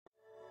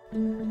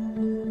Good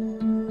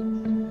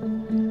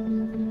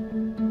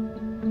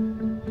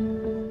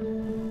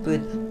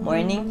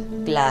morning,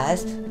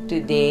 class.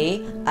 Today,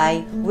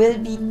 I will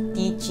be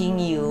teaching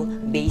you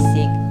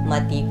basic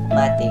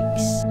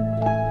mathematics.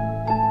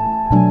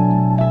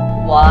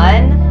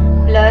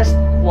 1 plus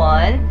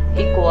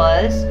 1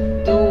 equals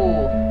 2.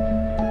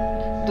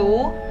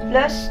 2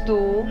 plus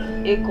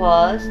 2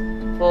 equals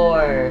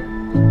 4.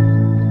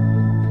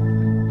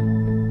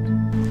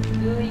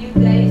 Do you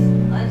guys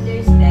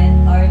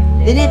understand our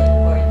Dinit, lesson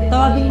for today?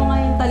 tawagin mo nga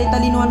yung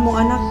tali-talinuhan mong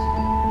anak.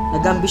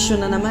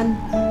 Nag-ambisyon na naman.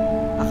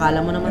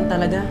 Akala mo naman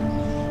talaga.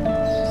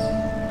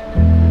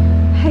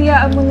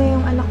 Hayaan mo na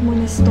yung anak mo,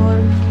 Nestor.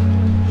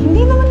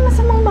 Hindi naman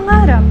masamang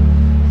mangarap.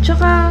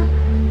 Tsaka,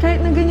 kahit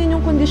na ganyan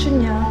yung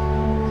kondisyon niya,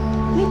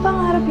 may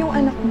pangarap yung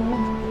anak mo.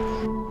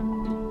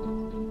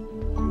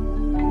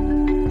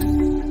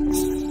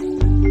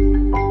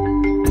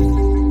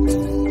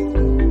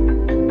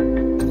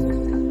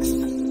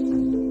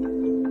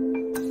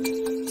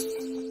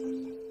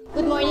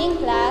 Good morning,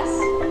 class.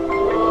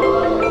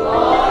 Good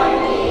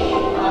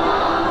morning,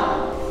 ma'am.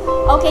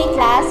 Okay,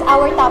 class,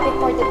 our topic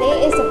for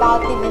today is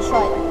about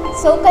division.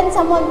 So, can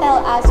someone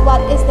tell us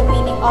what is the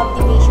meaning of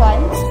division?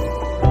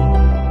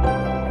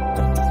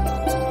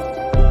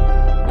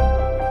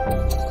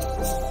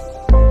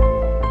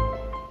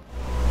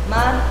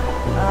 Ma'am,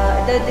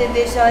 the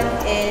division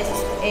is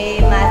a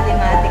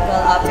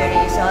mathematical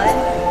operation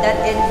that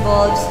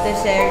involves the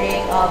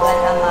sharing of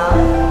an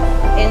amount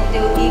into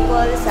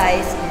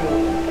equal-sized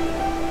groups.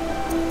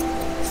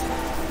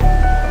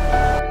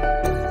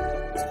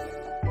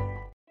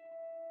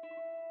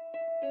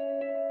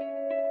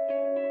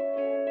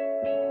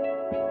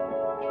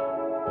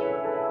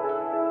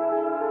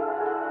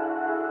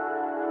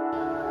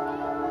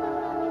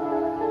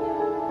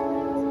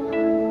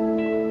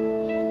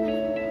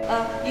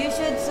 You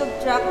should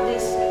subtract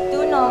these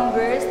two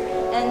numbers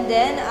and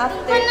then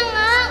after... Ano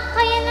nga?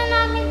 Kaya na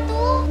namin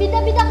to.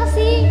 Bida-bida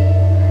kasi.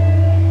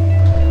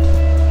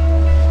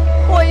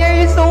 Why are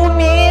you so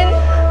mean?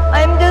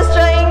 I'm just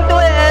trying to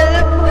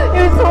help.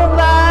 You're so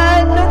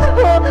bad.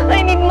 I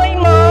need my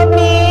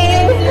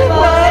mommy.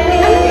 Mommy!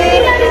 Ano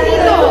nangyayari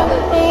dito?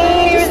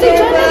 Gusto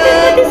dyan natin,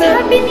 what is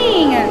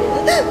happening?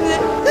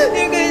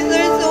 You guys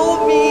are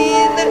so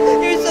mean.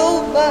 You're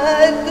so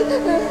bad.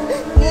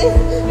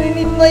 I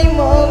need my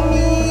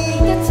mommy.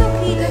 That's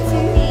okay, that's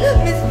okay.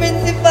 Miss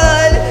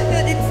Principal,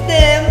 it's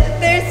them.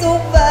 They're so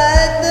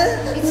bad.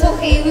 It's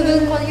okay, we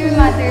will call your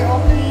mother,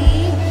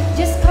 okay?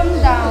 Just calm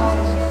down.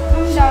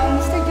 Calm down,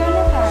 Mr.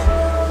 Jonathan.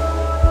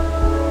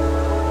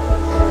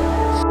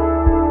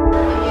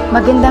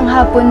 Magandang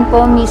hapon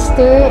po,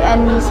 Mr.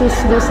 and Mrs.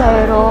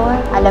 Lucero.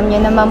 Alam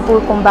niyo naman po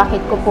kung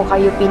bakit ko po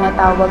kayo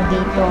pinatawag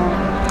dito.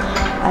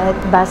 At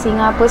base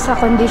nga po sa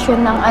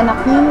kondisyon ng anak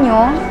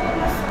ninyo,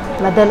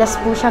 madalas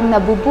po siyang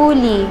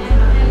nabubuli.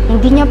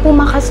 Hindi niya po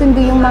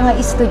makasundo yung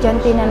mga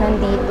estudyante na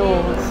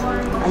nandito.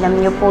 Alam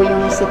niyo po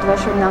yung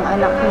sitwasyon ng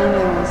anak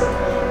ninyo.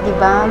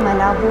 Diba,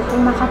 malabo po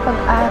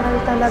makapag-aral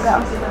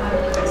talaga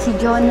si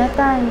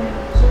Jonathan.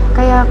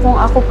 Kaya kung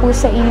ako po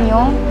sa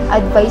inyo,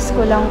 advice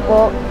ko lang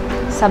po,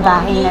 sa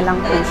bahay na lang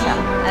po siya.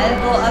 I'll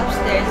go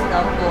upstairs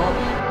na po.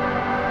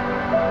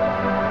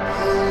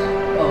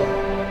 Oh,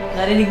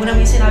 narinig mo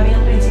naman yung sinabi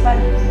ng principal.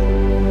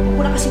 Huwag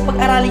mo na kasi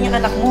pag-aralin yung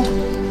anak mo.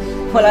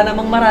 Wala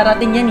namang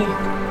mararating yan eh.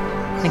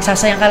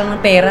 Nagsasayang ka lang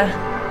ng pera.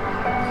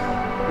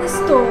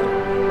 Nestor,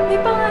 may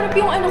pangarap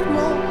yung anak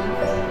mo.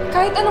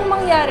 Kahit anong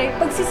mangyari,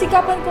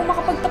 pagsisikapan ko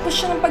makapagtapos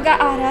siya ng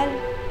pag-aaral.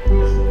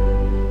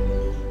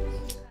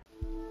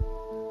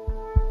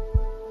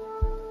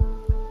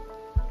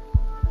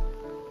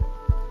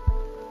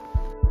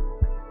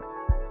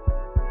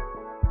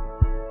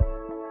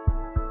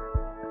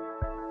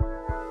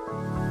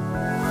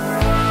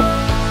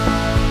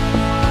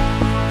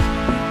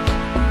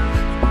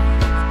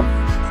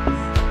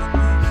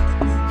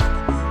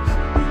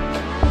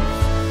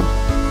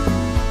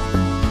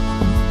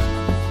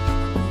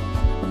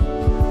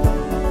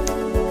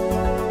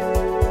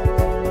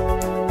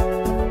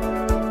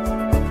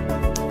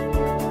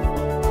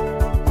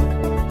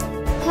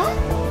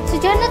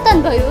 Jonathan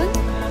ba yun?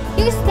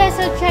 Yung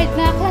special child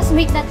na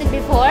classmate natin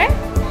before?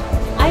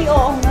 Ay,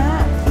 oo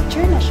nga.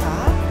 Teacher na siya.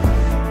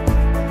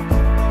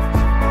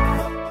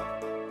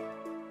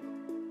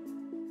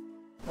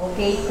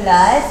 Okay,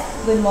 class.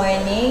 Good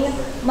morning.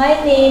 My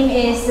name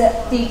is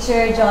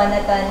Teacher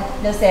Jonathan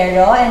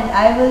Lucero and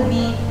I will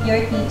be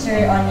your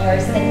teacher on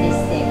your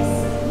statistics.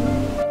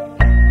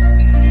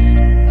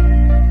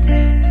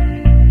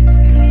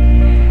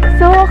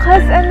 Sa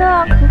wakas,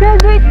 anak.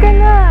 Graduate ka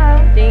na.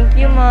 Thank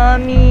you,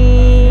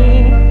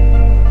 Mommy.